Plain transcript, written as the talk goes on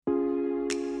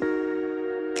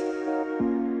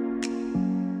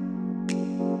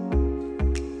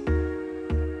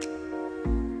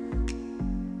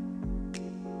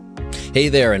Hey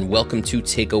there, and welcome to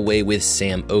Takeaway with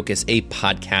Sam Oches, a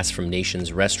podcast from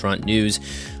Nation's Restaurant News.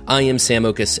 I am Sam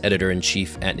Oches,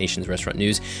 editor-in-chief at Nation's Restaurant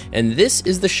News, and this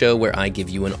is the show where I give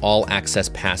you an all-access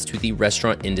pass to the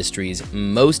restaurant industry's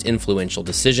most influential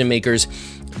decision-makers.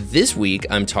 This week,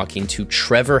 I'm talking to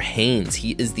Trevor Haynes.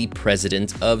 He is the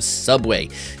president of Subway,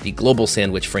 the global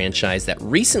sandwich franchise that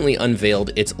recently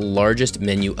unveiled its largest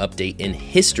menu update in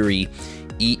history,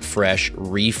 Eat Fresh,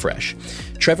 Refresh.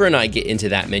 Trevor and I get into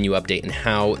that menu update and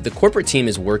how the corporate team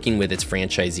is working with its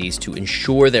franchisees to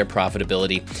ensure their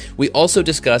profitability. We also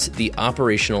discuss the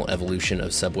operational evolution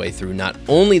of Subway through not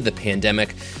only the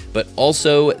pandemic, but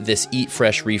also this Eat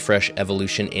Fresh, Refresh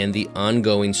evolution and the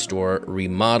ongoing store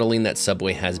remodeling that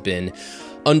Subway has been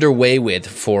underway with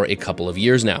for a couple of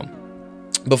years now.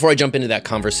 Before I jump into that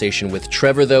conversation with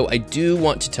Trevor, though, I do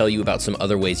want to tell you about some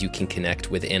other ways you can connect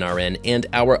with NRN and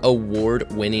our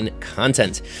award-winning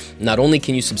content. Not only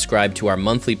can you subscribe to our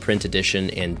monthly print edition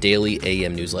and daily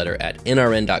AM newsletter at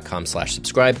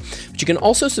nrn.com/subscribe, but you can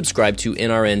also subscribe to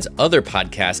NRN's other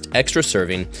podcast, Extra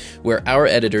Serving, where our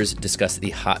editors discuss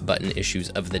the hot-button issues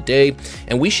of the day,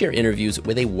 and we share interviews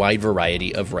with a wide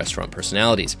variety of restaurant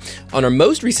personalities. On our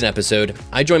most recent episode,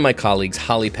 I joined my colleagues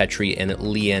Holly Petrie and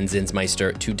Leanne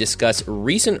Zinsmeister to discuss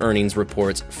recent earnings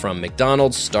reports from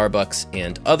McDonald's, Starbucks,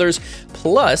 and others.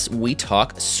 Plus, we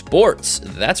talk sports.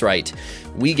 That's right.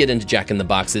 We get into Jack in the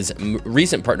Box's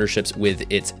recent partnerships with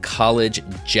its college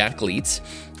Jackleets.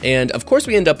 And of course,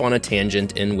 we end up on a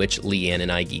tangent in which Leanne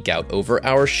and I geek out over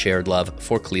our shared love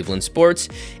for Cleveland sports.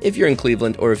 If you're in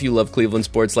Cleveland or if you love Cleveland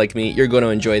sports like me, you're going to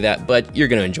enjoy that, but you're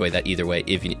going to enjoy that either way,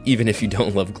 even if you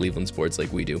don't love Cleveland sports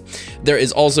like we do. There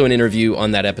is also an interview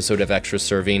on that episode of Extra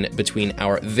Serving between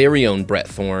our very own Brett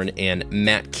Thorne and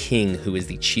Matt King, who is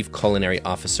the Chief Culinary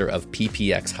Officer of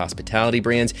PPX Hospitality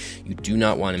Brands. You do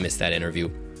not want to miss that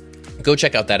interview. Go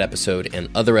check out that episode and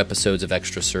other episodes of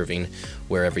Extra Serving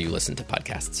wherever you listen to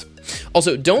podcasts.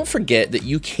 Also, don't forget that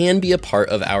you can be a part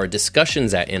of our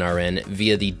discussions at NRN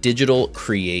via the Digital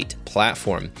Create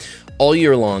platform. All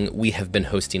year long, we have been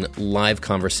hosting live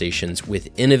conversations with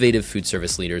innovative food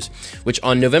service leaders, which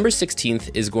on November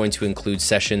 16th is going to include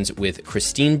sessions with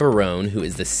Christine Barone, who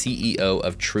is the CEO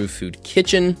of True Food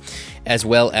Kitchen, as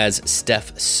well as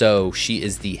Steph So. She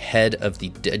is the head of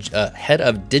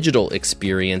digital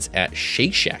experience at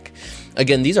Shake Shack.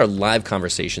 Again, these are live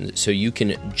conversations, so you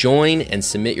can join and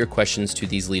submit your questions to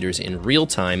these leaders in real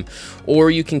time, or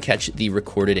you can catch the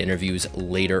recorded interviews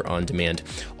later on demand.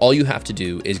 All you have to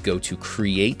do is go to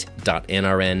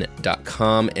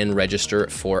create.nrn.com and register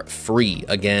for free.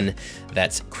 Again,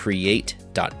 that's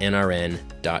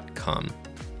create.nrn.com.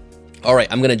 All right,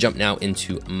 I'm going to jump now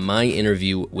into my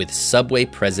interview with Subway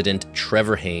President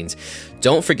Trevor Haynes.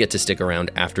 Don't forget to stick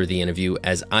around after the interview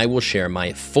as I will share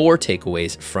my 4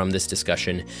 takeaways from this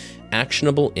discussion,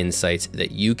 actionable insights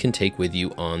that you can take with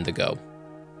you on the go.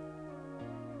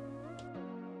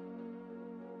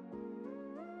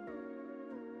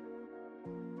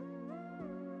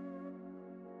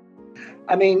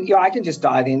 I mean, I can just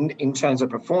dive in terms of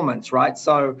performance, right?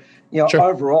 So, sure.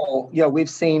 Overall, we've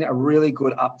seen a really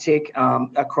good uptick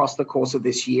across the course of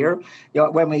this year.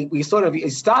 When we sort of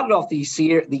started off the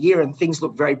year and things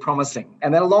looked very promising.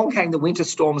 And then along came the winter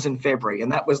storms in February,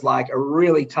 and that was like a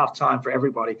really tough time for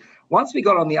everybody. Once we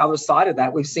got on the other side of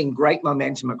that, we've seen great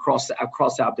momentum across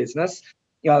our business.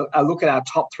 I look at our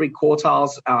top 3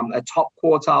 quartiles, a top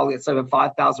quartile, it's over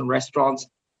 5,000 restaurants.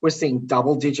 We're seeing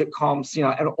double-digit comps,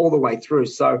 and all the way through.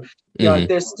 So,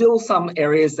 there's still some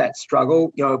areas that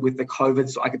struggle, with the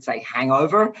COVID, so I could say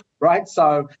hangover, right?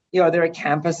 So, there are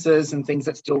campuses and things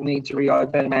that still need to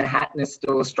reopen. Manhattan is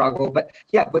still a struggle, but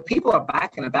people are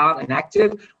back and about and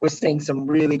active. We're seeing some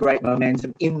really great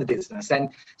momentum in the business, and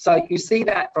so you see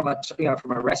that from a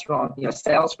restaurant,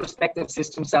 sales perspective,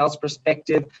 system sales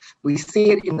perspective. We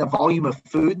see it in the volume of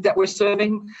food that we're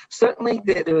serving. Certainly,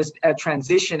 there is a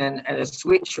transition and a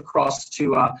switch across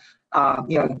to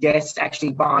guests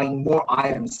actually buying more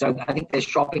items. So I think they're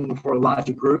shopping for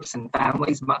larger groups and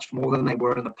families much more than they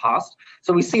were in the past.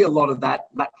 So we see a lot of that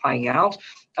playing out.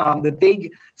 The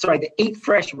Eat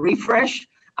Fresh, Refresh.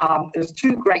 There's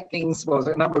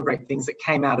a number of great things that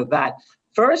came out of that.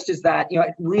 First is that,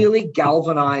 it really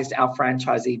galvanized our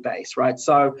franchisee base, right?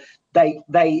 So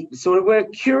they sort of were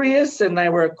curious and they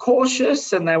were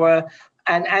cautious and they were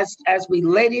And as we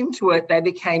led into it, they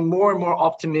became more and more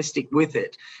optimistic with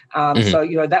it. So,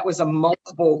 that was a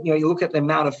multiple, you look at the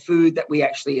amount of food that we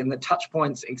actually, and the touch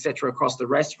points, et cetera, across the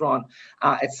restaurant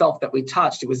itself that we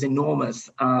touched, it was enormous.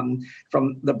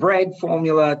 From the bread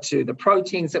formula to the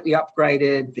proteins that we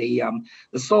upgraded,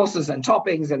 the sauces and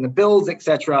toppings and the bills, et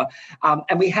cetera.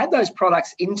 And we had those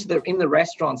products in the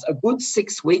restaurants a good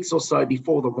 6 weeks or so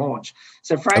before the launch.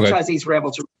 So franchisees were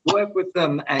able to work with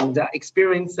them and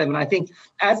experience them. And I think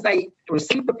as they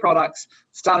received the products,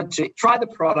 started to try the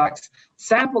products,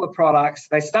 sample the products,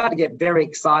 they started to get very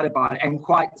excited by it. And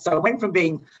so it went from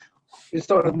being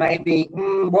sort of maybe,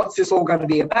 what's this all going to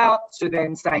be about, to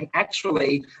then saying,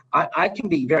 actually, I can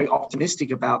be very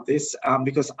optimistic about this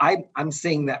because I'm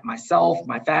seeing that myself,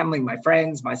 my family, my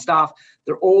friends, my staff,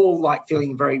 they're all like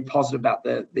feeling very positive about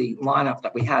the lineup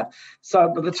that we have. So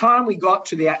by the time we got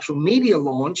to the actual media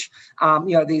launch,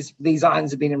 these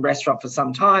items have been in restaurant for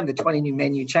some time, the 20 new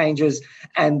menu changes,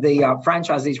 and the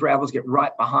franchisees were able to get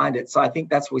right behind it. So I think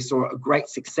that's where we saw a great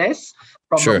success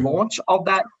from the launch of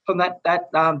that, from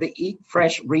the Eat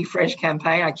Fresh, Refresh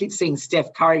campaign. I keep seeing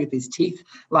Steph Curry with his teeth,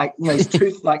 his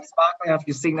tooth like sparkling. I don't know if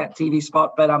you've seen that TV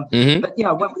spot, but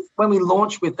when we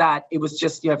launched with that, it was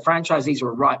just, franchisees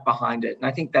were right behind it. And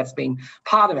I think that's been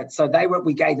part of it. So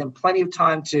we gave them plenty of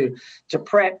time to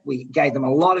prep. We gave them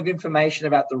a lot of information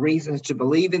about the reasons to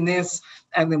believe in this.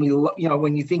 And then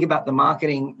when you think about the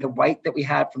marketing, the weight that we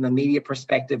had from the media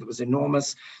perspective, it was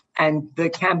enormous. And the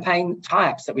campaign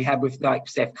tie-ups that we had with like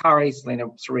Steph Curry,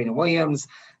 Serena Williams,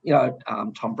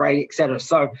 Tom Brady, et cetera.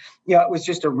 So, it was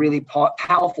just a really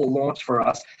powerful launch for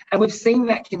us. And we've seen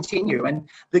that continue. And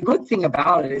the good thing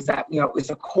about it is that, it was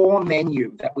a core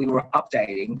menu that we were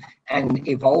updating and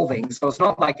evolving. So it's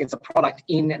not like it's a product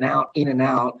in and out,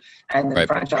 and the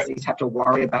franchisees have to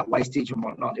worry about wastage and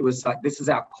whatnot. It was like, this is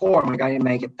our core and we're going to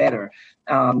make it better.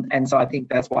 And so I think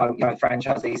that's why,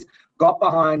 franchisees got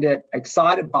behind it,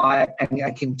 excited by it, and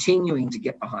are continuing to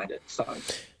get behind it. So.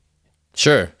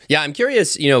 Sure. Yeah, I'm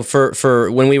curious,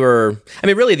 for when we were,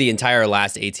 really the entire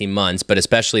last 18 months, but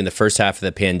especially in the first half of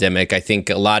the pandemic, I think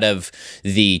a lot of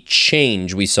the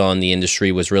change we saw in the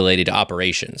industry was related to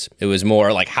operations. It was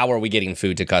more like, how are we getting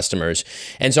food to customers?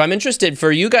 And so I'm interested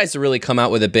for you guys to really come out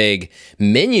with a big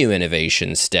menu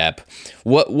innovation step.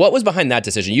 What was behind that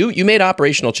decision? You made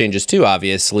operational changes too,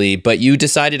 obviously, but you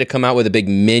decided to come out with a big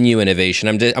menu innovation.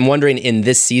 I'm wondering in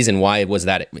this season, why was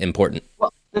that important?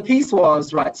 Well, the piece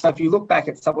was, right, so if you look back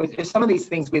at some of these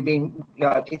things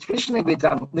traditionally we've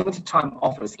done limited time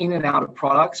offers in and out of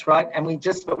products, right? And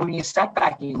but when you sat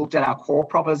back and you looked at our core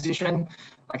proposition,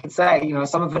 I could say,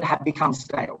 some of it had become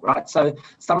stale, right? So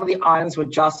some of the items were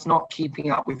just not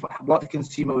keeping up with what the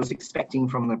consumer was expecting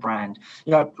from the brand.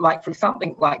 Like for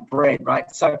something like bread,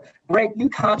 right? So bread, you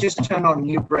can't just turn on a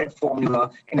new bread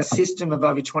formula in a system of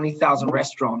over 20,000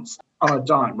 restaurants on a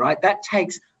dime, right? That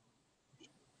takes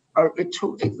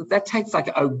like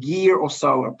a year or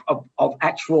so of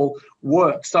actual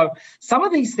work. So some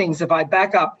of these things, if I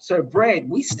back up, so bread,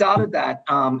 we started that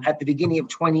at the beginning of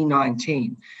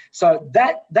 2019. So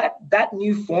that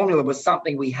new formula was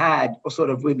something we had,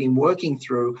 or we've been working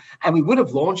through, and we would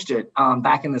have launched it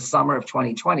back in the summer of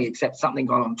 2020, except something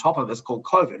got on top of us called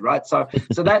COVID, right? So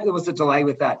that there was a delay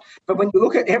with that. But when you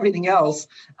look at everything else,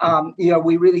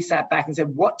 we really sat back and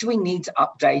said, what do we need to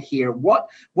update here? What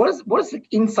is the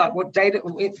insight? What data,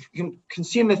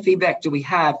 consumer feedback do we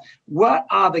have? What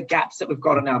are the gaps that we've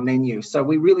got on our menu? So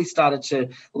we really started to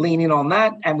lean in on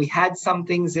that, and we had some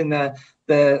things in the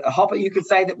hopper, you could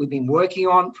say, that we've been working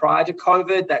on prior to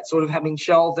COVID that sort of have been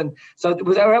shelved. And so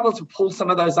we were able to pull some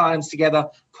of those items together,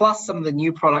 plus some of the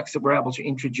new products that we're able to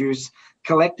introduce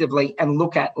collectively and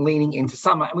look at leaning into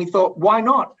summer. And we thought, why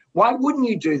not? Why wouldn't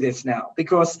you do this now?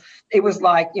 Because it was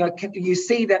like, you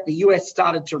see that the US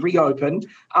started to reopen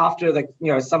after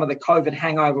some of the COVID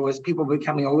hangover, was people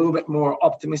becoming a little bit more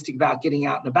optimistic about getting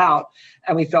out and about.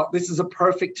 And we felt this is a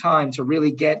perfect time to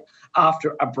really get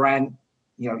after a brand,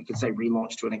 you could say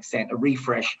relaunch to an extent, a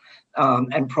refresh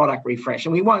and product refresh.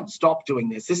 And we won't stop doing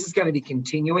this. This is going to be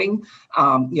continuing,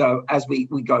 as we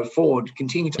go forward,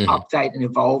 continue to update and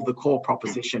evolve the core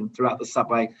proposition throughout the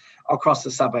Subway, across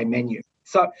the Subway menu.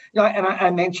 So, and I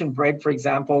mentioned bread, for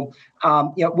example.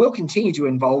 We'll continue to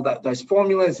involve those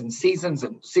formulas and seasons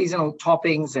and seasonal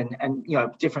toppings and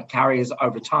different carriers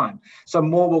over time. So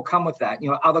more will come with that.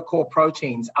 Other core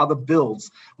proteins, other builds,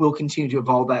 we'll continue to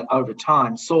evolve that over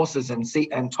time. Sauces and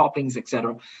toppings,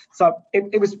 etc. So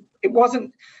it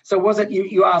wasn't. So was it?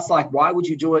 You asked, like, why would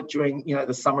you do it during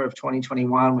the summer of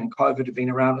 2021 when COVID had been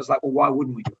around? It was like, well, why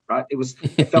wouldn't we do it, right?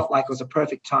 It felt like it was a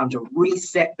perfect time to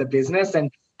reset the business. And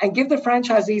and give the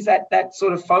franchisees that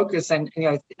sort of focus and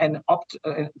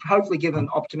hopefully give them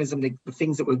optimism to the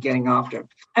things that we're getting after.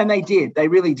 And they did. They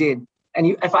really did.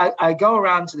 And if I go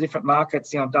around to the different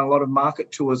markets, I've done a lot of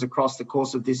market tours across the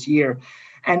course of this year,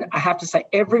 and I have to say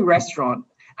every restaurant,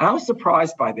 and I was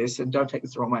surprised by this, and don't take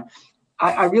this the wrong way,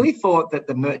 I really thought that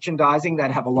the merchandising they'd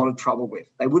have a lot of trouble with.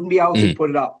 They wouldn't be able to put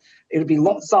it up. It would be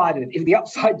lopsided. It would be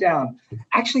upside down.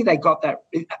 Actually, they got that.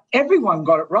 Everyone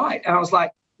got it right. And I was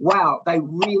like, wow, they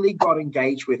really got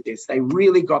engaged with this. They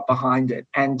really got behind it.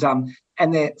 And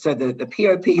so the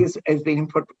POP has been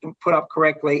put up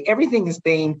correctly. Everything has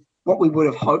been what we would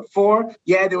have hoped for.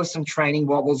 Yeah, there were some training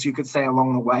wobbles, you could say,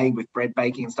 along the way with bread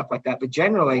baking and stuff like that. But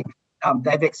generally,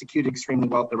 they've executed extremely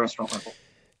well at the restaurant level.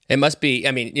 It must be,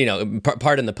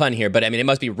 pardon the pun here, but it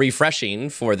must be refreshing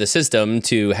for the system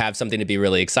to have something to be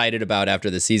really excited about after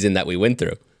the season that we went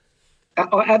through.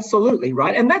 Oh, absolutely,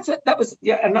 right. And that was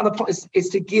another point is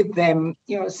to give them,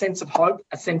 a sense of hope,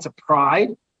 a sense of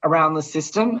pride around the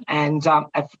system, and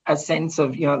a sense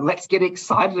of, let's get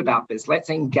excited about this. Let's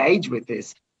engage with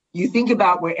this. You think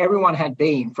about where everyone had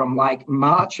been from like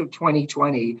March of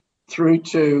 2020 through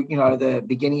to, the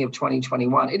beginning of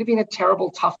 2021. It had been a terrible,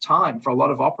 tough time for a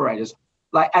lot of operators.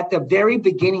 Like at the very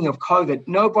beginning of COVID,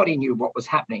 nobody knew what was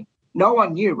happening. No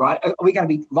one knew, right? Are we going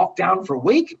to be locked down for a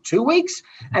week, 2 weeks?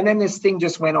 And then this thing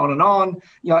just went on and on.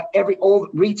 All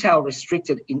retail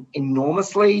restricted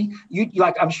enormously.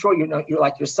 I'm sure you're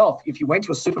like yourself. If you went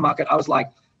to a supermarket, I was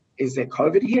like, is there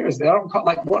COVID here? Is there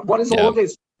what is all of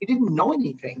this? You didn't know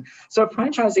anything. So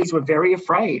franchisees were very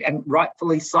afraid, and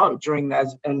rightfully so, during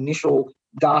those initial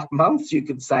dark months, you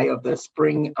could say, of the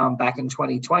spring back in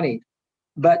 2020.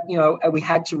 But, we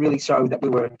had to really show that we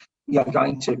were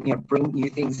going to bring new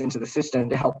things into the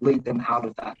system to help lead them out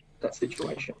of that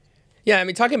situation. Yeah,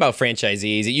 talking about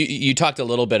franchisees, you talked a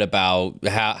little bit about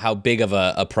how big of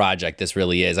a project this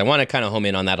really is. I want to kind of home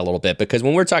in on that a little bit, because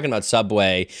when we're talking about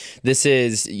Subway, this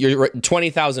is your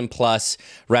 20,000 plus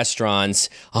restaurants,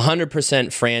 100%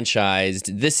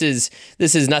 franchised. This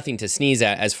is nothing to sneeze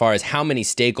at as far as how many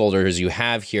stakeholders you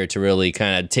have here to really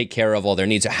kind of take care of all their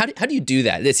needs. So how do you do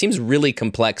that? It seems really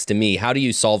complex to me. How do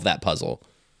you solve that puzzle?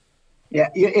 Yeah,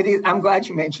 it is. I'm glad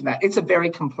you mentioned that. It's a very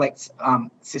complex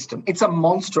system. It's a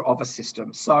monster of a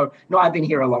system. So, I've been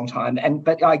here a long time,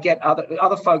 but I get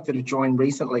other folk that have joined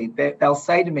recently. They'll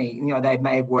say to me, they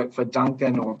may have worked for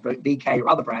Dunkin' or BK or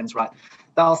other brands, right?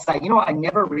 They'll say, I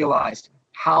never realized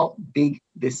how big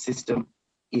this system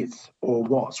is or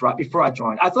was, right, before I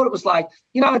joined. I thought it was like,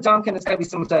 Dunkin', it's going to be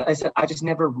similar to, I said, I just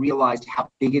never realized how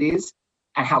big it is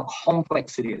and how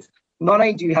complex it is. Not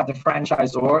only do you have the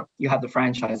franchisor, you have the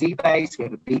franchisee base, we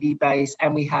have the BD base,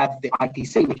 and we have the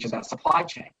IPC, which is our supply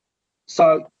chain.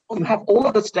 So you have all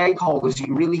of the stakeholders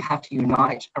you really have to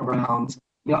unite around,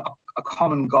 a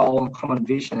common goal, a common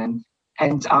vision,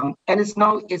 and it's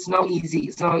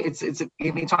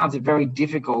many times a very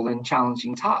difficult and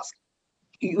challenging task.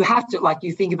 You have to,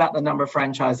 you think about the number of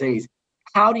franchisees.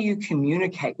 How do you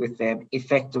communicate with them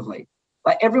effectively?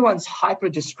 Everyone's hyper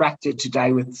distracted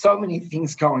today with so many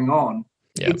things going on.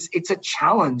 Yeah. It's a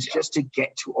challenge just to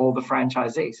get to all the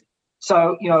franchisees.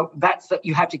 So, that's that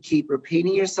you have to keep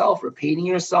repeating yourself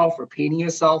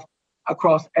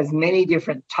across as many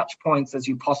different touch points as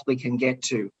you possibly can get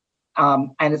to.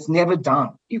 And it's never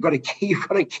done. You've got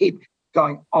to keep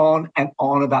going on and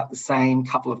on about the same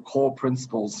couple of core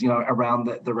principles, around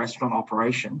the restaurant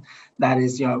operation. That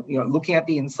is, looking at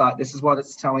the insight. This is what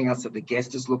it's telling us that the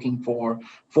guest is looking for,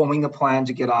 forming the plan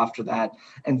to get after that,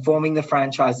 informing the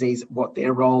franchisees what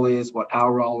their role is, what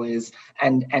our role is,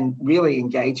 and really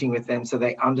engaging with them so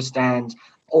they understand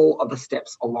all of the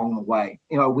steps along the way.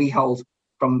 We hold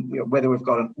from whether we've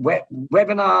got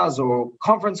webinars or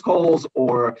conference calls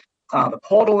or the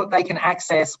portal that they can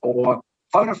access or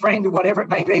phone a friend or whatever it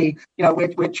may be,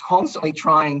 we're constantly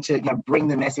trying to bring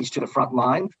the message to the front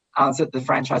line so that the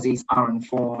franchisees are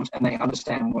informed and they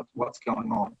understand what's going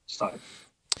on. So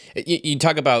you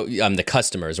talk about the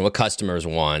customers and what customers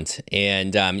want.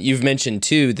 And you've mentioned,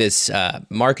 too, this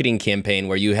marketing campaign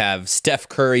where you have Steph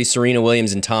Curry, Serena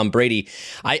Williams, and Tom Brady.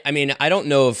 I don't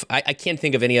know if I can't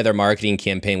think of any other marketing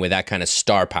campaign with that kind of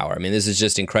star power. This is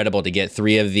just incredible to get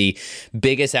three of the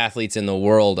biggest athletes in the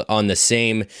world on the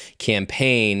same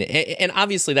campaign. And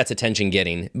obviously that's attention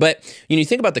getting. But you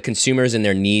think about the consumers and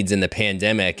their needs in the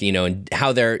pandemic, and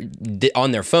how they're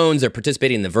on their phones, they're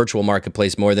participating in the virtual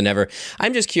marketplace more than ever.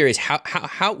 I'm just curious,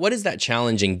 how what is that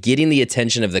challenge in getting the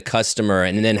attention of the customer,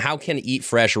 and then how can Eat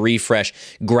Fresh, Refresh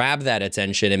grab that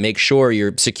attention and make sure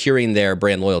you're securing their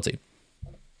brand loyalty?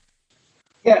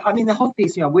 Yeah, the whole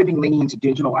piece, we've been leaning into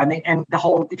digital. And the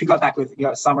whole, if you go back with,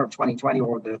 summer of 2020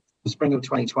 or the spring of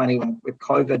 2020 with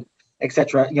COVID,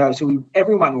 etc. So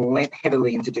everyone went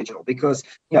heavily into digital because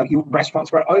your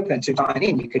restaurants were open to dine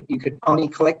in. You could only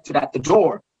collect it at the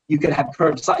door. You could have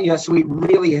curbside. So we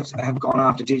really have gone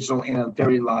after digital in a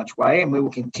very large way, and we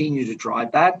will continue to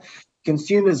drive that.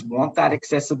 Consumers want that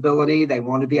accessibility. They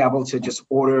want to be able to just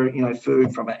order,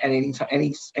 food from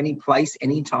any place,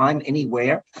 anytime,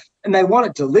 anywhere, and they want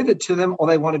it delivered to them, or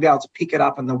they want to be able to pick it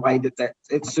up in the way that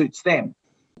it suits them.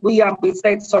 We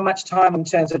spent so much time in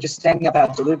terms of just standing up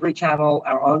our delivery channel,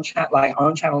 our own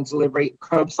channel delivery,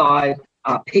 curbside,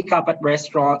 pick up at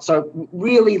restaurants. So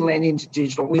really lean into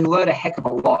digital. We learned a heck of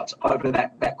a lot over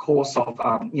that course of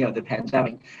the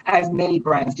pandemic, as many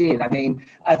brands did. I mean,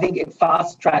 I think it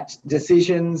fast-tracked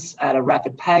decisions at a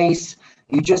rapid pace.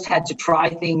 You just had to try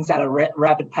things at a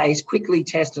rapid pace, quickly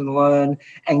test and learn,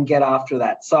 and get after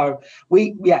that. So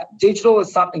digital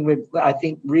is something we've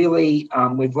learned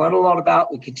a lot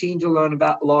about. We continue to learn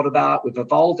a lot about. We've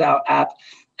evolved our app,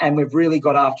 and we've really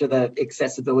got after the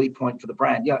accessibility point for the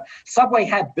brand. Subway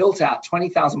had built out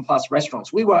 20,000 plus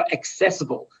restaurants. We were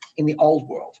accessible in the old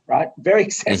world, right? Very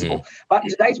accessible. Mm-hmm. But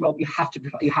in today's world, you have to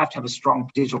have a strong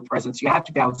digital presence. You have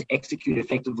to be able to execute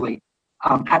effectively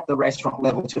at the restaurant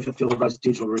level to fulfill those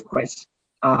digital requests,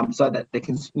 so that the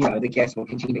guests will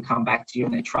continue to come back to you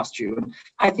and they trust you. And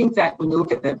I think that when you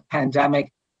look at the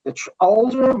pandemic, the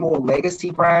older, more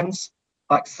legacy brands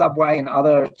like Subway and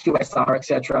other QSR,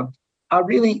 etc.,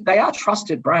 they are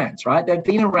trusted brands, right? They've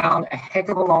been around a heck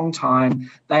of a long time.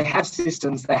 They have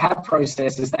systems, they have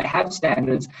processes, they have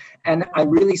standards. And I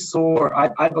really saw,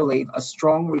 I believe, a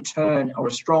strong return or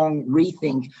a strong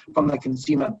rethink from the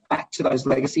consumer back to those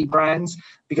legacy brands.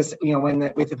 Because,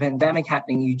 with the pandemic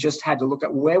happening, you just had to look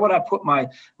at where would I put my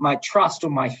trust or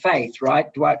my faith, right?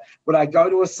 Would I go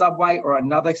to a Subway or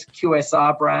another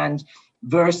QSR brand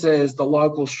versus the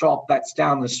local shop that's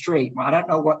down the street? I don't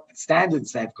know what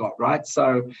standards they've got, right?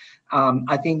 So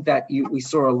I think that we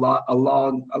saw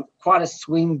quite a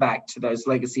swing back to those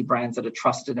legacy brands that are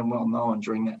trusted and well known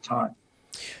during that time.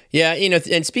 Yeah,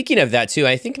 and speaking of that too,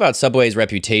 I think about Subway's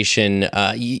reputation.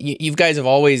 You guys have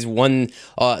always won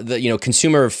the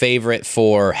consumer favorite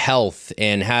for health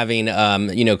and having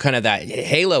kind of that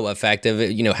halo effect of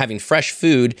having fresh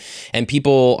food, and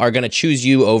people are going to choose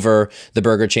you over the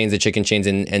burger chains, the chicken chains,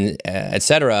 and et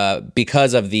cetera,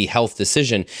 because of the health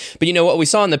decision. But what we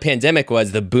saw in the pandemic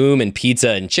was the boom in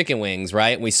pizza and chicken wings,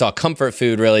 right? We saw comfort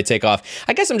food really take off.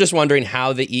 I guess I'm just wondering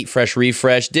how the Eat Fresh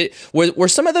Refresh were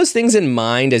some of those things in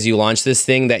mind as you launched this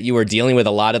thing, that you were dealing with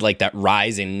a lot of like that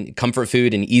rise in comfort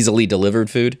food and easily delivered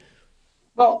food?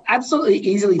 Well, absolutely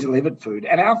easily delivered food.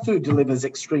 And our food delivers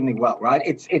extremely well, right?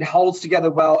 It holds together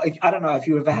well. I don't know if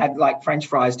you ever had like French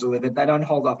fries delivered. They don't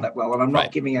hold up that well. And I'm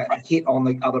not giving a hit on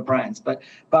the other brands. But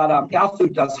our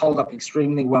food does hold up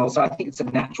extremely well. So I think it's a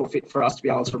natural fit for us to be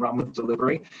able to run with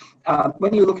delivery.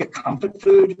 When you look at comfort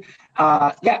food,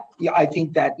 I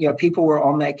think that people were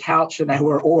on their couch and they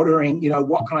were ordering,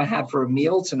 what can I have for a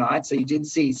meal tonight? So you did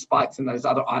see spikes in those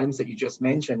other items that you just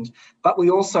mentioned. But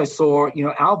we also saw,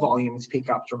 our volumes pick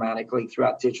up dramatically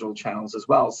throughout digital channels as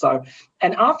well. So,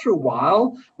 and after a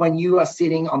while, when you are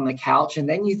sitting on the couch and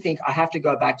then you think, I have to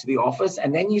go back to the office,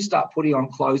 and then you start putting on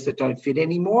clothes that don't fit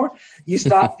anymore, you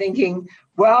start thinking,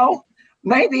 well,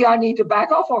 maybe I need to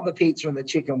back off on the pizza and the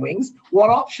chicken wings. What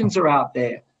options are out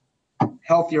there?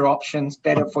 Healthier options,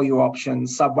 better for you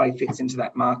options. Subway fits into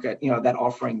that market, that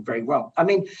offering very well. I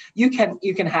mean, you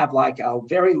can have like a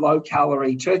very low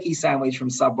calorie turkey sandwich from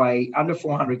Subway, under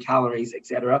 400 calories,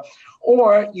 etc.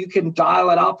 Or you can dial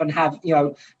it up and have,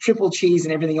 triple cheese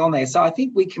and everything on there. So I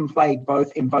think we can play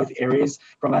in both areas,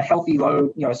 from a healthy,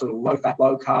 low, sort of low fat,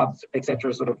 low carbs,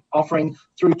 etc. sort of offering,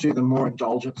 through to the more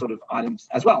indulgent sort of items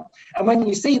as well. And when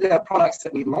you see the products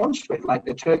that we launched with, like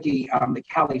the turkey, the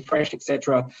Cali Fresh,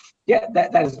 etc.,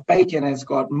 that is bacon, and it's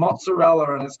got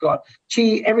mozzarella, and it's got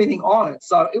cheese, everything on it.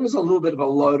 So it was a little bit of a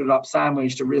loaded up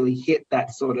sandwich to really hit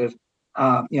that sort of,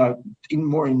 in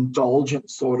more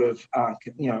indulgent sort of,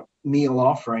 meal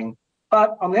offering.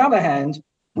 But on the other hand,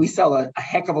 we sell a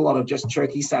heck of a lot of just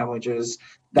turkey sandwiches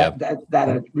that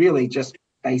are really just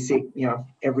basic,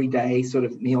 everyday sort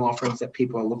of meal offerings that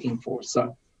people are looking for.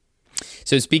 So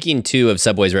speaking too of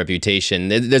Subway's reputation,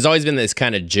 there's always been this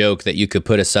kind of joke that you could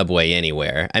put a Subway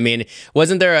anywhere. I mean,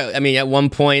 wasn't there, at one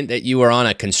point that you were on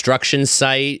a construction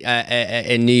site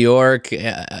in New York?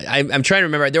 I'm trying to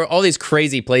remember. There were all these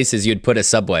crazy places you'd put a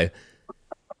Subway.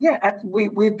 Yeah,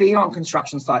 we've been on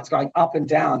construction sites going up and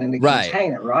down in the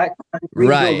container, right?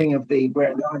 Rebuilding of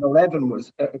where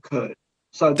 9/11 occurred.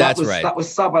 So that was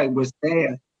Subway was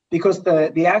there. Because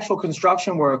the actual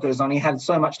construction workers only had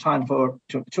so much time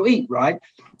to eat, right?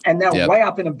 And they're way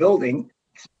up in a building,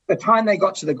 the time they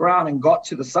got to the ground and got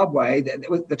to the subway,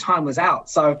 the time was out.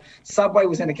 So Subway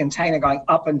was in a container going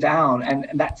up and down, and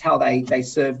that's how they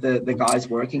served the guys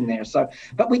working there. So,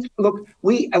 but we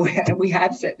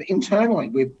have said internally,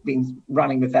 we've been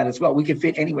running with that as well. We could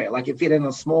fit anywhere, like it fit in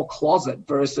a small closet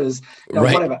versus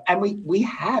whatever. And we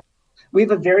have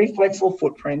a very flexible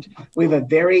footprint. We have a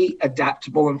very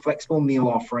adaptable and flexible meal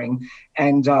offering.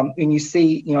 And you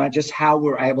see, just how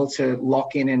we're able to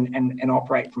lock in and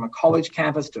operate from a college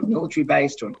campus to a military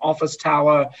base to an office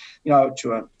tower,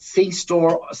 to a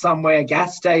C-store somewhere, a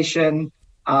gas station.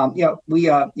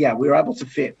 We're able to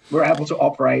fit. We're able to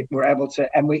operate. We're able to,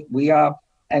 and we are.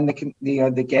 And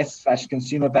the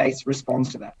guest/consumer base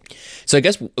responds to that. So I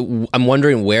guess I'm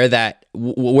wondering where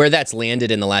that's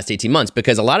landed in the last 18 months,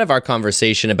 because a lot of our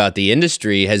conversation about the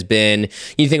industry has been,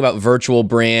 you think about virtual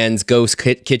brands, ghost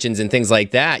kitchens, and things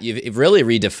like that. You've really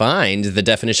redefined the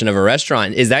definition of a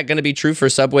restaurant. Is that going to be true for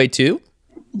Subway too?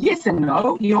 Yes and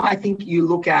no. I think you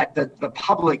look at the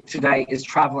public today is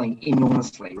traveling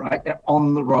enormously, right? They're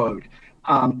on the road.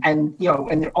 And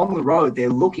they're on the road, they're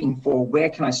looking for where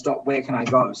can I stop, where can I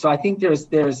go? So I think there's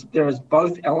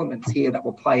both elements here that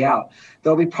will play out.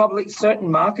 There'll be probably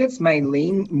certain markets may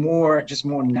lean more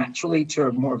naturally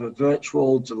to more of a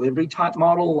virtual delivery type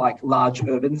model, like large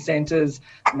urban centers,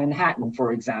 Manhattan,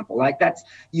 for example. Like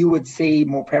you would see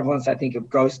more prevalence, I think, of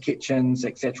ghost kitchens,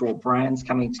 et cetera, or brands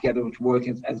coming together to work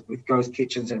as with ghost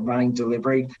kitchens and running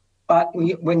delivery. But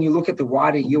when you look at the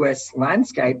wider US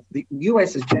landscape, the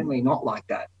US is generally not like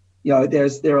that.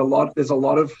 There's a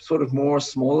lot of sort of more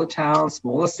smaller towns,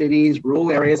 smaller cities, rural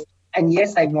areas. And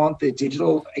yes, they want the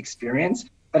digital experience,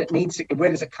 but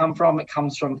where does it come from? It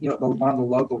comes from one of the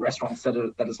local restaurants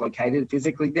that is located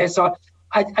physically there. So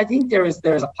I think there is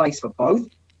a place for both,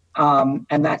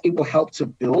 and that it will help to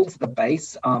build the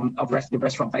base of the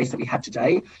restaurant base that we have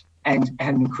today, and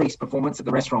increase performance at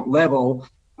the restaurant level.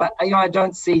 But I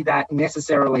don't see that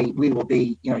necessarily we will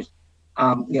be,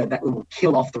 that we will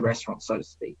kill off the restaurant, so to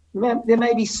speak. There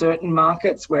may be certain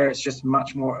markets where it's just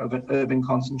much more of an urban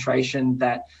concentration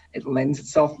that it lends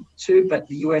itself to, but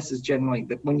the US is generally,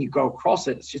 that when you go across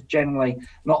it, it's just generally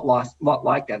not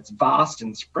like that. It's vast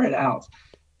and spread out.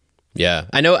 Yeah,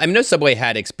 I know Subway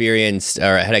had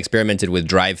experimented with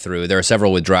drive-through. There are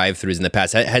several with drive-throughs in the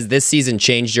past. Has this season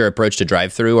changed your approach to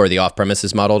drive-through or the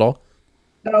off-premises model at all?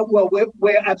 No, well,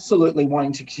 we're absolutely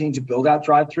wanting to continue to build out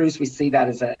drive-throughs. We see that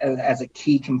as a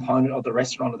key component of the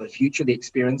restaurant of the future, the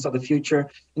experience of the future.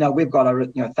 We've got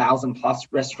 1,000+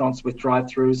 restaurants with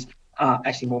drive-throughs,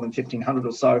 actually more than 1,500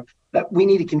 or so. That we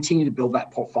need to continue to build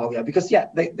that portfolio because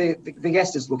the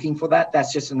guest is looking for that.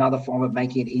 That's just another form of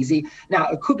making it easy. Now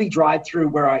it could be drive-through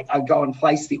where I go and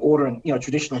place the order in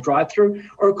traditional drive-through,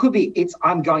 or it could be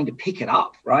I'm going to pick it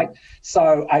up, right?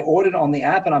 So I ordered on the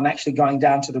app and I'm actually going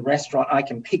down to the restaurant. I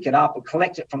can pick it up or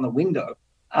collect it from the window.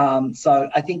 So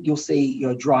I think you'll see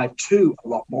drive-to a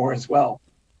lot more as well.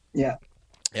 Yeah.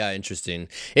 Yeah, interesting.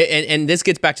 And this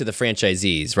gets back to the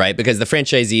franchisees, right? Because the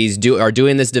franchisees are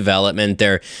doing this development,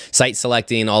 they're site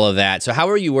selecting, all of that. So how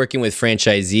are you working with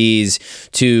franchisees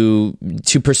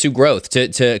to pursue growth,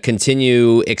 to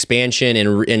continue expansion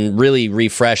and really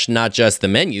refresh not just the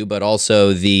menu, but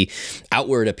also the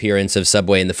outward appearance of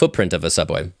Subway and the footprint of a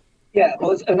Subway? Yeah, well,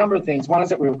 there's a number of things. One is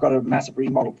that we've got a massive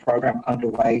remodel program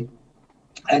underway.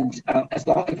 And as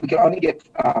long as we can only get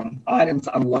items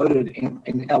unloaded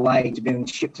in LA to be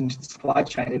shipped into the supply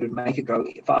chain, it would make it go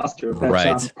faster. But,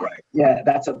 right. Yeah,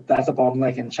 that's a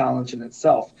bottleneck and challenge in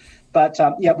itself. But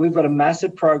we've got a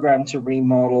massive program to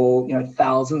remodel,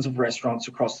 thousands of restaurants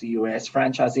across the US.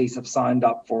 Franchisees have signed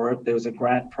up for it. There was a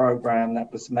grant program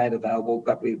that was made available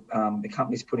that the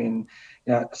company's put in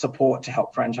support to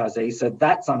help franchisees. So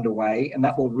that's underway, and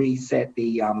that will reset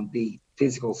the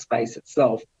physical space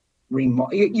itself.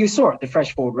 You saw it, the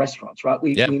Fresh Forward restaurants, right?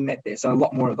 We met there, so a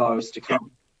lot more of those to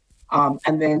come.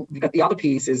 And then the other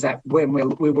piece is that when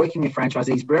we're working with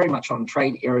franchisees very much on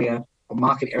trade area or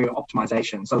market area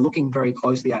optimization. So looking very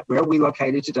closely at where are we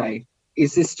located today?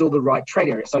 Is this still the right trade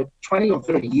area? So 20 or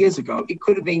 30 years ago, it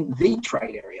could have been the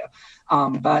trade area.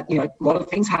 But a lot of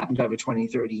things happened over 20,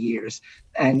 30 years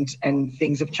and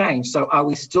things have changed. So are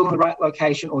we still in the right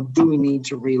location or do we need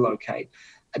to relocate?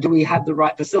 Do we have the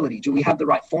right facility? Do we have the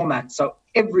right format? So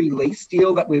every lease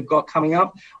deal that we've got coming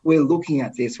up, we're looking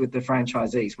at this with the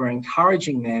franchisees. We're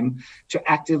encouraging them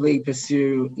to actively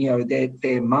pursue,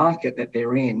 their market that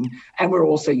they're in. And we're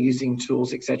also using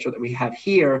tools, et cetera, that we have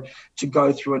here to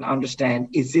go through and understand,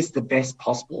 is this the best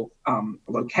possible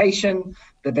location,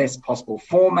 the best possible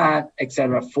format, et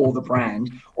cetera, for the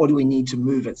brand, or do we need to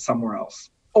move it somewhere else?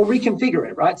 or reconfigure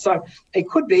it, right? So it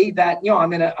could be that,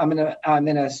 I'm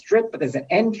in a strip, but there's an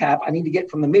end cap. I need to get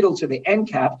from the middle to the end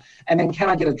cap, and then can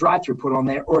I get a drive-through put on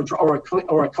there, or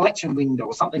a collection window,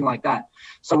 or something like that?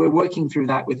 So we're working through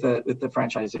that with the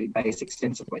franchisee base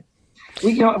extensively.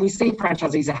 We see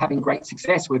franchisees are having great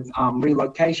success with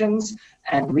relocations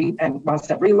and once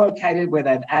they've relocated, where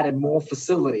they've added more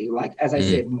facility, like as I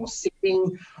said, more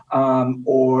seating,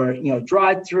 or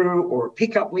drive-through or a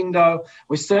pickup window.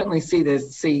 We certainly see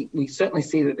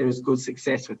that there is good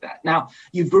success with that. Now,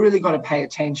 you've really got to pay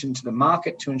attention to the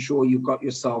market to ensure you've got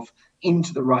yourself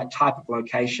into the right type of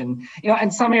location.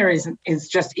 And some areas it's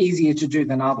just easier to do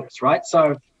than others, right?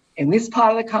 So in this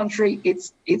part of the country,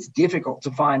 it's difficult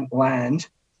to find land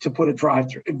to put a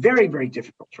drive-through. Very, very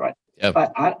difficult, right? Yep.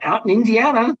 But out in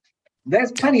Indiana,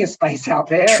 there's plenty of space out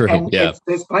there. True, and yeah.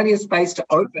 There's plenty of space to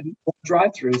open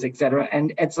drive-throughs, et cetera,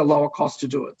 and it's a lower cost to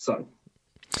do it. So.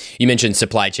 You mentioned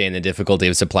supply chain, the difficulty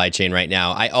of supply chain right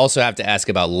now. I also have to ask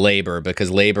about labor,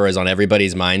 because labor is on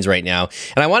everybody's minds right now.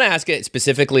 And I want to ask it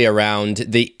specifically around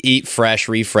the Eat Fresh,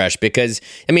 Refresh, because,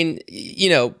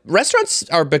 restaurants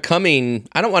are becoming,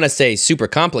 I don't want to say super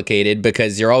complicated,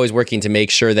 because you're always working to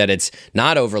make sure that it's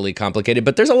not overly complicated,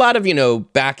 but there's a lot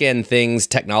of, back end things,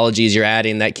 technologies you're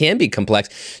adding that can be complex.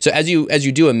 So as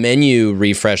you do a menu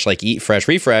refresh, like Eat Fresh,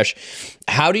 Refresh,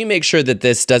 how do you make sure that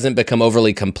this doesn't become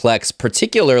overly complex,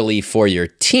 particularly for your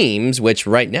teams, which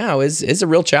right now is a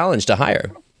real challenge to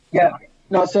hire? Yeah,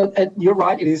 no, so you're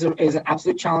right. It is an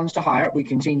absolute challenge to hire. We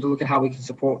continue to look at how we can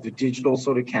support the digital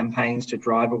sort of campaigns to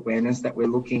drive awareness that we're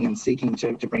looking and seeking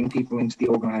to bring people into the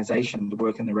organization to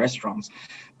work in the restaurants.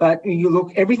 But you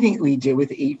look, everything we did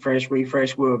with Eat Fresh,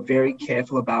 Refresh, we were very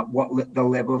careful about what the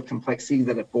level of complexity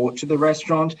that it brought to the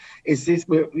restaurant.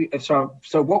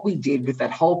 So what we did with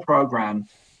that whole program,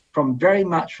 from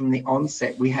the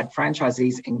onset, we had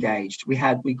franchisees engaged. We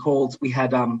had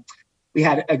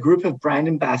a group of brand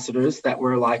ambassadors that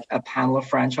were like a panel of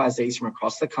franchisees from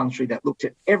across the country that looked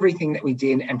at everything that we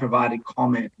did and provided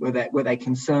comment. Were they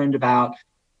concerned about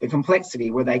the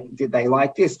complexity? Did they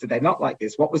like this? Did they not like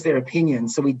this? What was their opinion?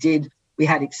 So we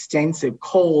had extensive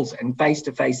calls and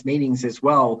face-to-face meetings as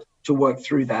well to work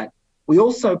through that. We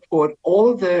also put all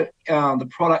of the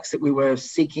products that we were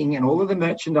seeking and all of the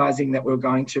merchandising that we were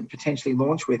going to potentially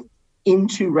launch with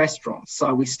into restaurants.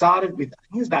 So we started with, I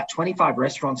think it was about 25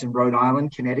 restaurants in Rhode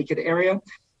Island, Connecticut area,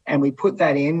 and we put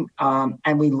that in,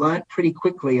 and we learned pretty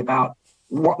quickly about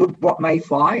what may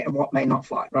fly and what may not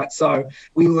fly, right? So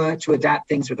we learned to adapt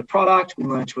things with the product. We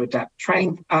learned to adapt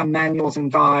training manuals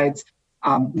and guides,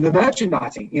 the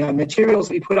merchandising, materials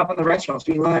we put up in the restaurants.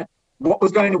 We learned what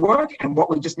was going to work and what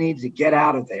we just needed to get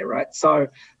out of there, right? So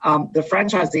the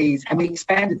franchisees, and we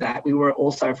expanded that. We were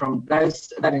also from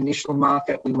that initial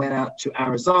market, we went out to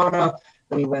Arizona,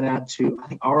 then we went out to, I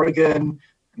think, Oregon,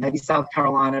 maybe South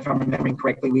Carolina, if I'm remembering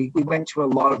correctly. We went to a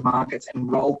lot of markets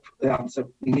and rolled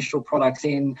some initial products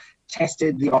in,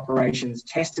 tested the operations,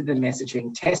 tested the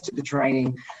messaging, tested the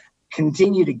training,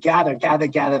 continue to gather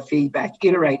feedback,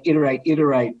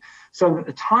 iterate. So at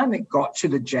the time it got to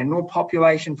the general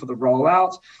population for the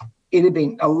rollout, it had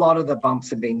been, a lot of the bumps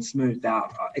had been smoothed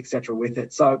out, et cetera, with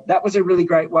it. So that was a really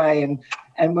great way.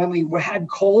 And when we had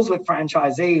calls with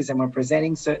franchisees and we're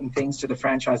presenting certain things to the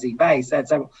franchisee base, they'd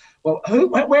say, well,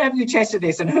 where have you tested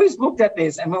this? And who's looked at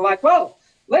this? And we're like, well,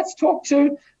 let's talk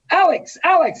to Alex.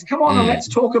 Alex, come on, and let's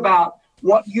talk about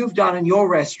what you've done in your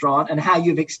restaurant and how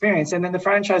you've experienced. And then the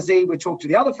franchisee would talk to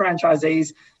the other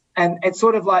franchisees. And it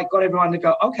sort of like got everyone to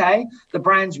go, okay, the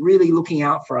brand's really looking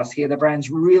out for us here. The brand's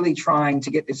really trying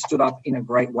to get this stood up in a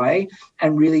great way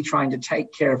and really trying to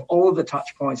take care of all of the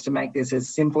touch points to make this as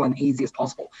simple and easy as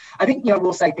possible. I think,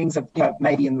 we'll say things have,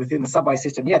 maybe within the Subway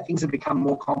system, things have become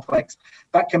more complex.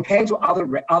 But compared to other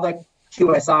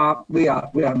QSR, we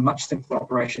are a much simpler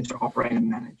operation to operate and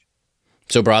manage.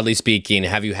 So broadly speaking,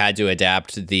 have you had to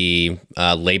adapt the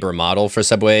labor model for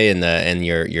Subway and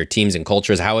your teams and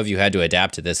cultures? How have you had to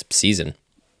adapt to this season?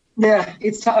 Yeah,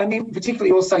 it's tough. I mean,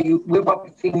 particularly also,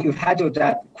 one thing you've had to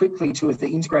adapt quickly to is the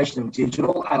integration of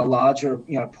digital at a larger,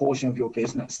 portion of your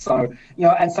business. So,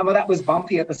 and some of that was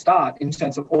bumpy at the start in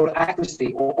terms of order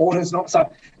accuracy or orders not. So,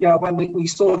 when we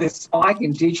saw this spike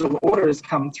in digital orders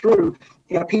come through,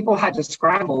 people had to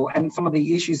scramble, and some of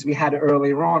the issues we had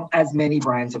earlier on, as many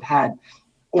brands have had,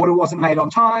 order wasn't made on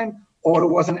time, order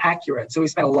wasn't accurate. So we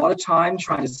spent a lot of time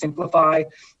trying to simplify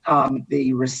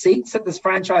the receipts that the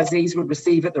franchisees would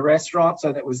receive at the restaurant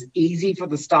so that it was easy for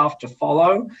the staff to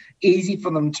follow, easy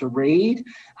for them to read.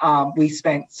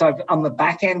 So on the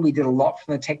back end, we did a lot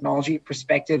from the technology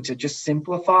perspective to just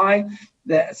simplify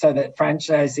so that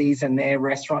franchisees and their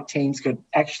restaurant teams could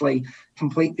actually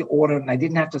complete the order, and they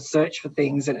didn't have to search for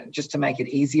things, and just to make it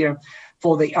easier.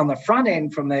 On the front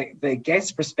end, from the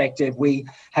guest perspective, we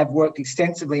have worked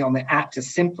extensively on the app to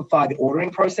simplify the ordering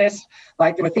process.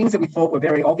 Like, there were things that we thought were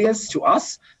very obvious to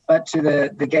us, but to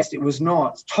the guest, it was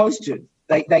not. Toasted.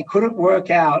 They couldn't work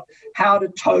out how to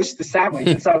toast the sandwich.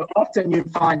 And so often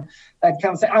you'd find they'd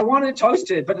come and say, I want it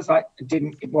toasted, but it's like, it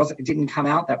didn't come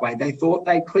out that way. They thought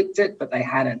they clicked it, but they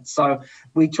hadn't. So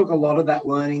we took a lot of that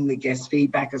learning, the guest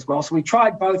feedback as well. So we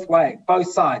tried both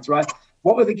sides, right?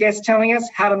 What were the guests telling us?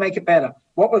 How to make it better?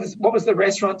 What was the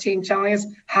restaurant team telling us?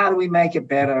 How do we make it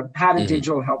better? How did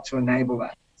digital help to enable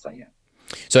that? So, yeah.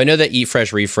 So I know that Eat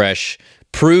Fresh Refresh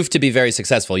proved to be very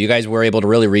successful. You guys were able to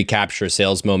really recapture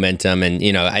sales momentum, and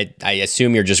I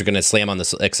assume you're just going to slam on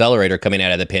the accelerator coming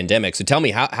out of the pandemic. So tell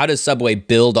me, how does Subway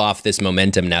build off this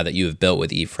momentum now that you have built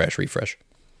with Eat Fresh Refresh?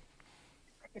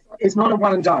 It's not a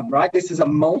one and done, right? This is a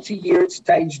multi-year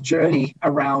stage journey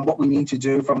around what we need to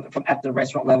do from at the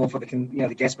restaurant level for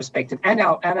the guest perspective and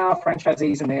our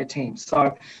franchisees and their teams.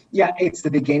 So yeah, it's the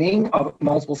beginning of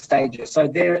multiple stages. So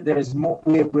there is more.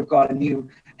 We've got a new,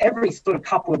 every sort of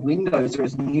couple of windows, there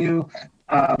is new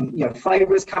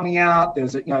flavors coming out.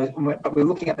 But we're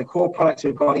looking at the core products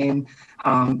we've got in,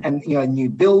 and new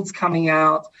builds coming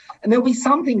out, and there'll be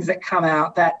some things that come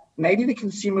out that maybe the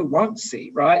consumer won't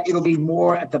see, right? It'll be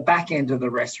more at the back end of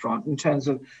the restaurant in terms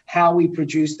of how we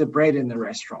produce the bread in the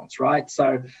restaurants, right?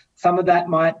 So some of that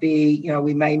might be,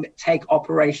 we may take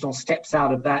operational steps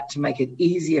out of that to make it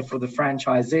easier for the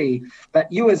franchisee,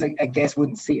 but you as a guest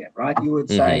wouldn't see it, right? You would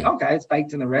say, okay, it's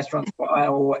baked in the restaurant, I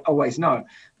always know.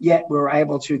 Yet we're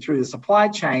able to, through the supply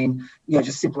chain,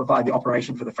 just simplify the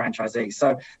operation for the franchisee.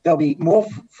 So there'll be more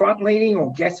front-leading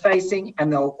or guest-facing,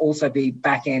 and there'll also be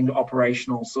back-end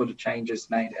operational sort of changes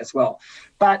made as well.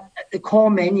 But the core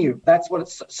menu, that's what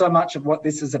it's so much of what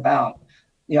this is about.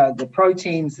 The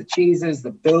proteins, the cheeses,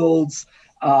 the builds,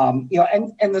 and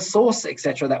the sauce,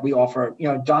 etc. that we offer.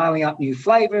 Dialing up new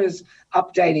flavors,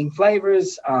 updating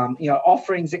flavors,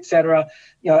 offerings, etc.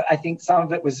 I think some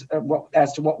of it was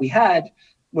as to what we had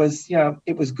was,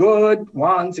 it was good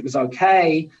once, it was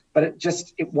okay, but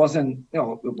it wasn't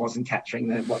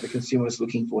capturing what the consumer was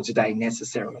looking for today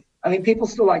necessarily. I mean, people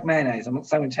still like mayonnaise. I'm not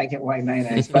saying we're taking away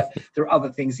mayonnaise, but there are other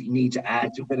things that you need to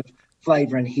add to a bit of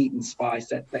flavor and heat and spice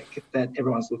that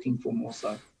everyone's looking for more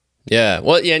so. Yeah.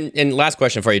 Well, and last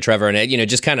question for you, Trevor, and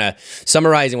just kind of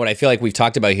summarizing what I feel like we've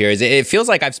talked about here is it feels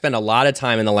like I've spent a lot of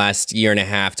time in the last year and a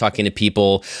half talking to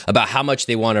people about how much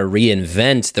they want to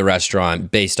reinvent the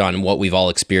restaurant based on what we've all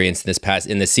experienced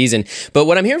in this season. But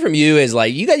what I'm hearing from you is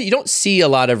like, you don't see a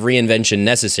lot of reinvention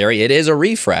necessary. It is a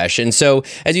refresh. And so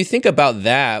as you think about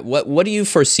that, what do you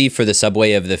foresee for the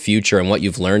Subway of the future and what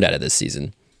you've learned out of this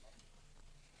season?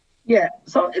 Yeah,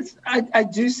 so I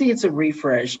do see it's a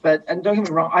refresh, and don't get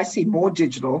me wrong, I see more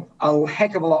digital, a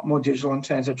heck of a lot more digital in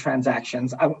terms of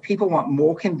transactions. People want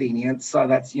more convenience, so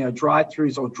that's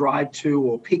drive-throughs or drive-to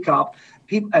or pick-up,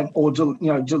 or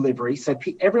delivery. So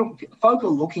folk are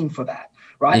looking for that,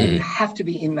 right? And you have to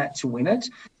be in that to win it.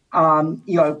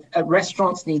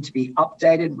 Restaurants need to be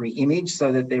updated, re-imaged,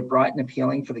 so that they're bright and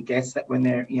appealing for the guests that when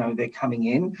they're coming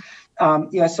in.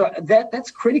 So that's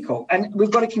critical. And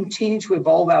we've got to continue to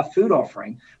evolve our food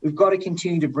offering. We've got to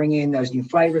continue to bring in those new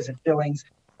flavors and fillings.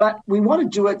 But we want to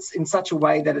do it in such a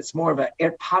way that it's more of a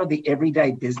part of the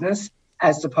everyday business,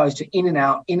 as opposed to in and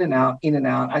out, in and out, in and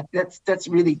out. That's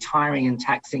really tiring and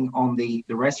taxing on the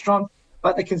restaurant.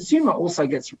 But the consumer also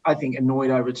gets, I think, annoyed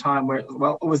over time where, it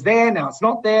was there, now it's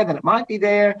not there, then it might be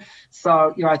there.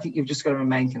 So, I think you've just got to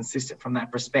remain consistent from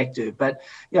that perspective. But,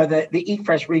 the Eat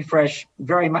Fresh Refresh,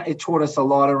 very much, it taught us a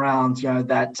lot around,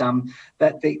 that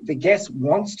the guest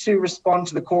wants to respond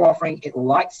to the core offering. It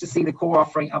likes to see the core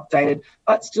offering updated,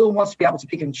 but still wants to be able to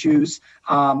pick and choose.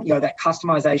 That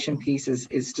customization piece is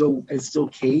still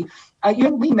key.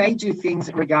 We may do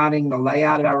things regarding the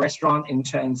layout of our restaurant in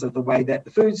terms of the way that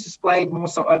the food's displayed more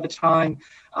so over time,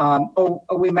 or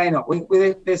we may not.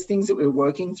 There's things that we're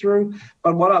working through,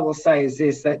 but what I will say is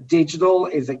this, that digital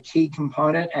is a key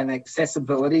component, and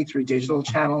accessibility through digital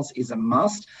channels is a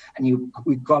must, and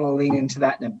we've got to lean into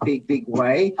that in a big, big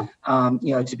way,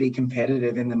 to be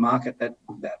competitive in the market that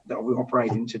we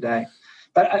operate in today.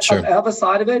 But sure. On the other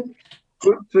side of it,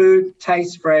 good food,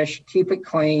 taste fresh, keep it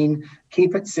clean,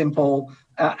 keep it simple.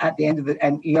 At the end of it,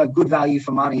 and good value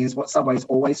for money is what Subway's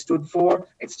always stood for.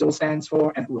 It still stands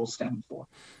for, and it will stand for.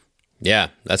 Yeah,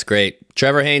 that's great.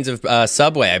 Trevor Haynes of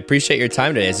Subway, I appreciate your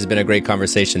time today. This has been a great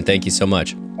conversation. Thank you so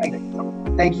much.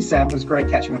 Thank you, Sam. It was great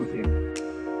catching up with you.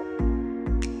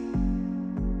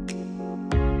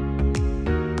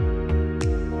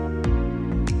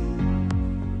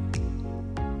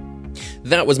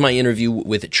 That was my interview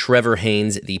with Trevor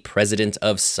Haynes, the president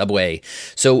of Subway.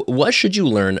 So what should you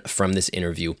learn from this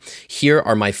interview? Here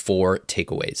are my 4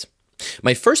 takeaways.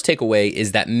 My first takeaway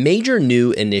is that major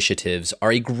new initiatives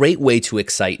are a great way to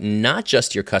excite not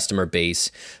just your customer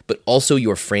base, but also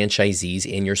your franchisees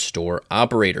and your store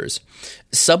operators.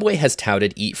 Subway has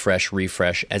touted Eat Fresh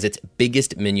Refresh as its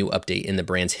biggest menu update in the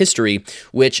brand's history,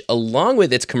 which, along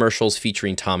with its commercials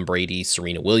featuring Tom Brady,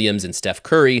 Serena Williams, and Steph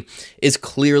Curry, is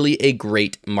clearly a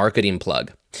great marketing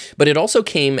plug. But it also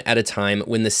came at a time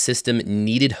when the system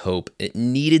needed hope. It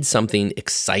needed something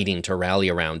exciting to rally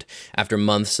around after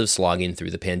months of slogging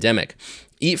through the pandemic.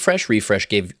 Eat Fresh Refresh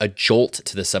gave a jolt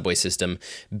to the Subway system,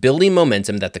 building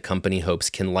momentum that the company hopes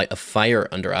can light a fire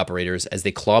under operators as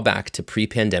they claw back to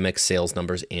pre-pandemic sales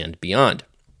numbers and beyond.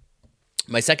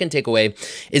 My second takeaway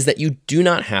is that you do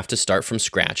not have to start from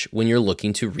scratch when you're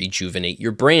looking to rejuvenate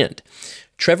your brand.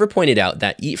 Trevor pointed out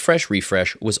that Eat Fresh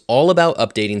Refresh was all about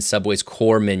updating Subway's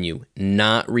core menu,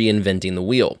 not reinventing the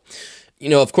wheel.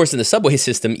 Of course, in the Subway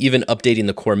system, even updating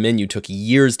the core menu took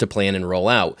years to plan and roll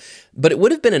out, but it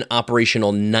would have been an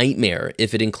operational nightmare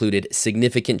if it included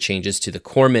significant changes to the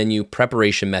core menu,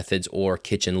 preparation methods, or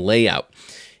kitchen layout.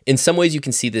 In some ways, you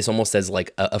can see this almost as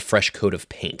like a fresh coat of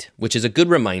paint, which is a good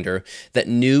reminder that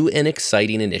new and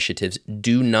exciting initiatives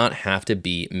do not have to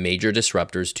be major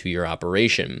disruptors to your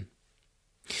operation.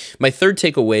 My third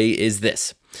takeaway is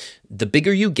this. The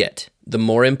bigger you get, the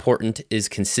more important is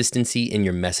consistency in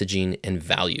your messaging and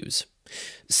values.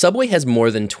 Subway has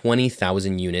more than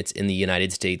 20,000 units in the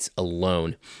United States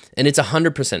alone, and it's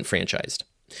 100% franchised.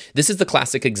 This is the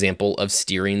classic example of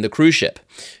steering the cruise ship.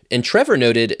 And Trevor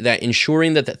noted that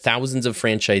ensuring that the thousands of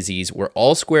franchisees were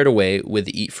all squared away with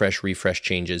the Eat Fresh Refresh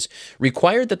changes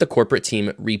required that the corporate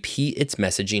team repeat its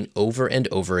messaging over and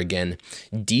over again,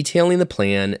 detailing the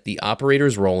plan, the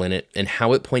operator's role in it, and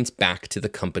how it points back to the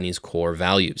company's core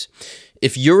values.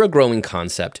 If you're a growing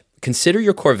concept, consider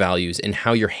your core values and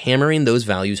how you're hammering those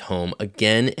values home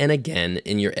again and again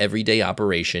in your everyday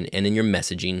operation and in your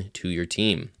messaging to your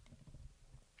team.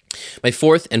 My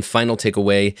fourth and final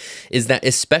takeaway is that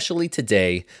especially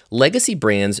today, legacy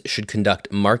brands should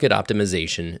conduct market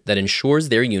optimization that ensures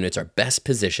their units are best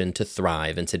positioned to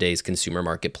thrive in today's consumer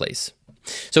marketplace.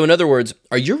 So in other words,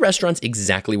 are your restaurants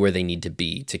exactly where they need to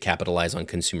be to capitalize on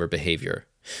consumer behavior?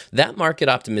 That market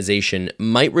optimization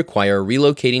might require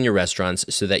relocating your restaurants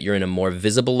so that you're in a more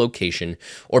visible location,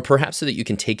 or perhaps so that you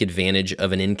can take advantage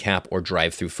of an in-cap or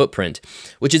drive-through footprint,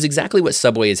 which is exactly what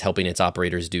Subway is helping its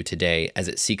operators do today as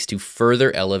it seeks to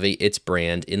further elevate its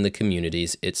brand in the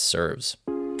communities it serves.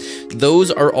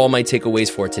 Those are all my takeaways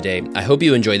for today. I hope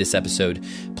you enjoyed this episode.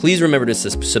 Please remember to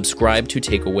subscribe to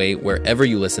Takeaway wherever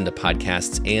you listen to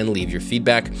podcasts and leave your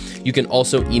feedback. You can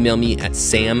also email me at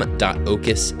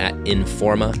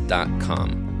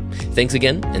sam.okas@informa.com. Thanks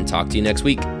again, and talk to you next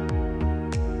week.